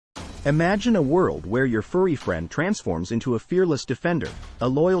Imagine a world where your furry friend transforms into a fearless defender, a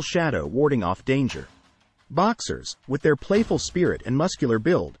loyal shadow warding off danger. Boxers, with their playful spirit and muscular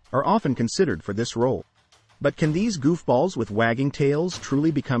build, are often considered for this role. But can these goofballs with wagging tails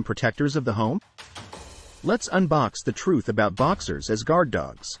truly become protectors of the home? Let's unbox the truth about boxers as guard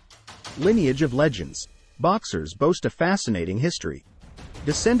dogs. Lineage of legends. Boxers boast a fascinating history.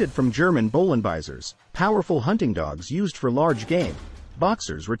 Descended from German Bollenweisers, powerful hunting dogs used for large game,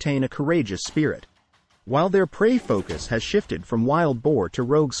 boxers retain a courageous spirit. While their prey focus has shifted from wild boar to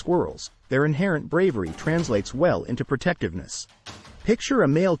rogue squirrels, their inherent bravery translates well into protectiveness. Picture a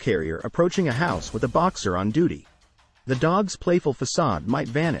mail carrier approaching a house with a boxer on duty. The dog's playful facade might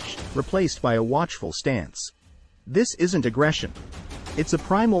vanish, replaced by a watchful stance. This isn't aggression. It's a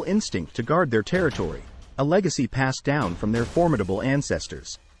primal instinct to guard their territory, a legacy passed down from their formidable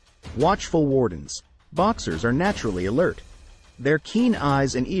ancestors. Watchful wardens. Boxers are naturally alert. Their keen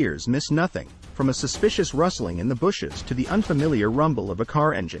eyes and ears miss nothing, from a suspicious rustling in the bushes to the unfamiliar rumble of a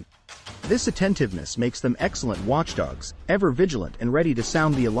car engine. This attentiveness makes them excellent watchdogs, ever vigilant and ready to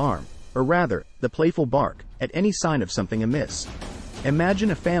sound the alarm, or rather, the playful bark, at any sign of something amiss.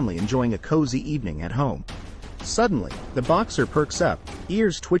 Imagine a family enjoying a cozy evening at home. Suddenly, the boxer perks up,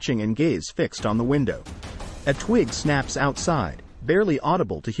 ears twitching and gaze fixed on the window. A twig snaps outside, barely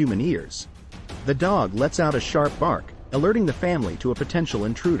audible to human ears. The dog lets out a sharp bark, alerting the family to a potential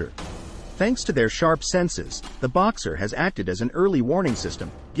intruder. Thanks to their sharp senses, the boxer has acted as an early warning system,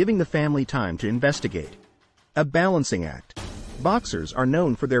 giving the family time to investigate. A balancing act. Boxers are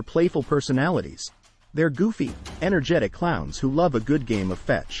known for their playful personalities. They're goofy, energetic clowns who love a good game of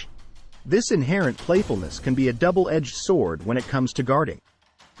fetch. This inherent playfulness can be a double-edged sword when it comes to guarding.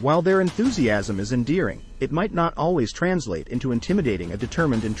 While their enthusiasm is endearing, it might not always translate into intimidating a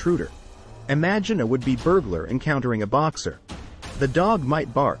determined intruder. Imagine a would-be burglar encountering a boxer. The dog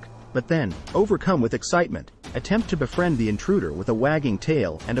might bark, but then, overcome with excitement, attempt to befriend the intruder with a wagging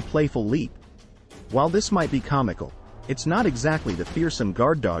tail and a playful leap. While this might be comical, it's not exactly the fearsome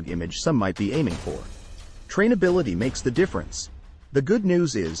guard dog image some might be aiming for. Trainability makes the difference. The good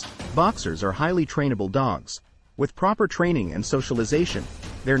news is, boxers are highly trainable dogs. With proper training and socialization,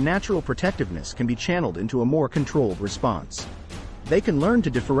 their natural protectiveness can be channeled into a more controlled response. They can learn to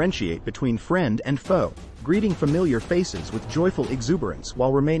differentiate between friend and foe, greeting familiar faces with joyful exuberance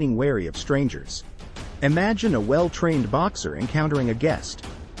while remaining wary of strangers. Imagine a well-trained boxer encountering a guest.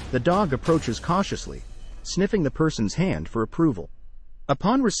 The dog approaches cautiously, sniffing the person's hand for approval.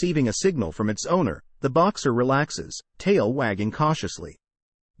 Upon receiving a signal from its owner, the boxer relaxes, tail wagging cautiously.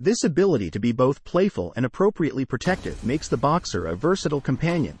 This ability to be both playful and appropriately protective makes the boxer a versatile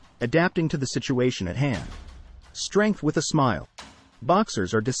companion, adapting to the situation at hand. Strength with a smile.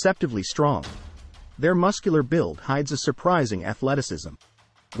 Boxers are deceptively strong. Their muscular build hides a surprising athleticism.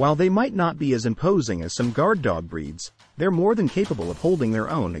 While they might not be as imposing as some guard dog breeds, they're more than capable of holding their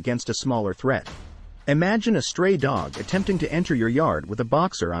own against a smaller threat. Imagine a stray dog attempting to enter your yard with a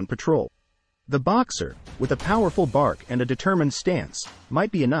boxer on patrol. The boxer, with a powerful bark and a determined stance,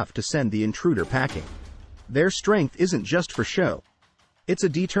 might be enough to send the intruder packing. Their strength isn't just for show. It's a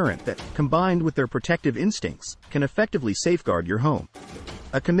deterrent that, combined with their protective instincts, can effectively safeguard your home.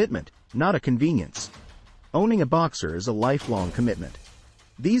 A commitment, not a convenience. Owning a boxer is a lifelong commitment.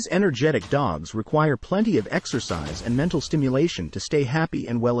 These energetic dogs require plenty of exercise and mental stimulation to stay happy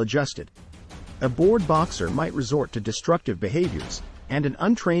and well-adjusted. A bored boxer might resort to destructive behaviors, and an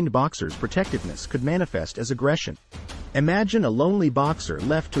untrained boxer's protectiveness could manifest as aggression. Imagine a lonely boxer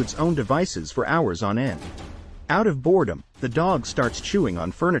left to its own devices for hours on end. Out of boredom, the dog starts chewing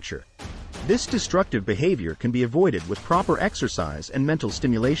on furniture. This destructive behavior can be avoided with proper exercise and mental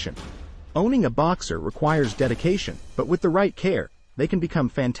stimulation. Owning a boxer requires dedication, but with the right care, they can become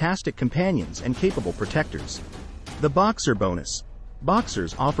fantastic companions and capable protectors. The boxer bonus.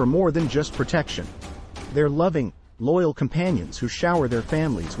 Boxers offer more than just protection. They're loving, loyal companions who shower their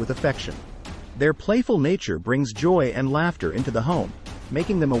families with affection. Their playful nature brings joy and laughter into the home,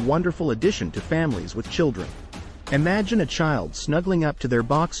 making them a wonderful addition to families with children. Imagine a child snuggling up to their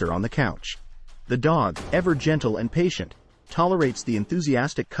boxer on the couch. The dog, ever gentle and patient, tolerates the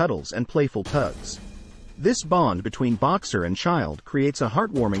enthusiastic cuddles and playful tugs. This bond between boxer and child creates a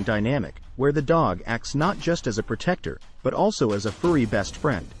heartwarming dynamic, where the dog acts not just as a protector, but also as a furry best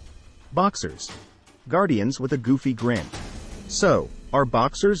friend. Boxers. Guardians with a goofy grin. So, are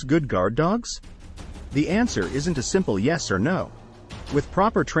boxers good guard dogs? The answer isn't a simple yes or no. With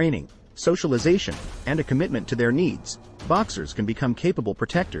proper training, socialization, and a commitment to their needs, boxers can become capable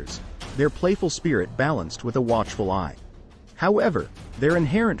protectors, their playful spirit balanced with a watchful eye. However, their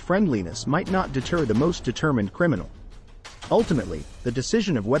inherent friendliness might not deter the most determined criminal. Ultimately, the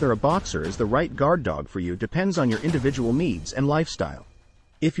decision of whether a boxer is the right guard dog for you depends on your individual needs and lifestyle.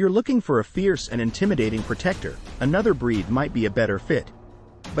 If you're looking for a fierce and intimidating protector, another breed might be a better fit.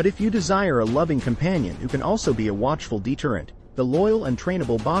 But if you desire a loving companion who can also be a watchful deterrent, the loyal and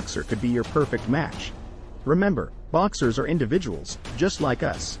trainable boxer could be your perfect match. Remember, boxers are individuals, just like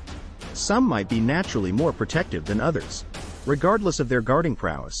us. Some might be naturally more protective than others. Regardless of their guarding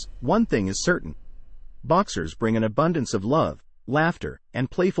prowess, one thing is certain. Boxers bring an abundance of love, laughter, and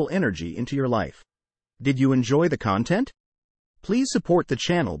playful energy into your life. Did you enjoy the content? Please support the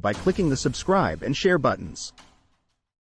channel by clicking the subscribe and share buttons.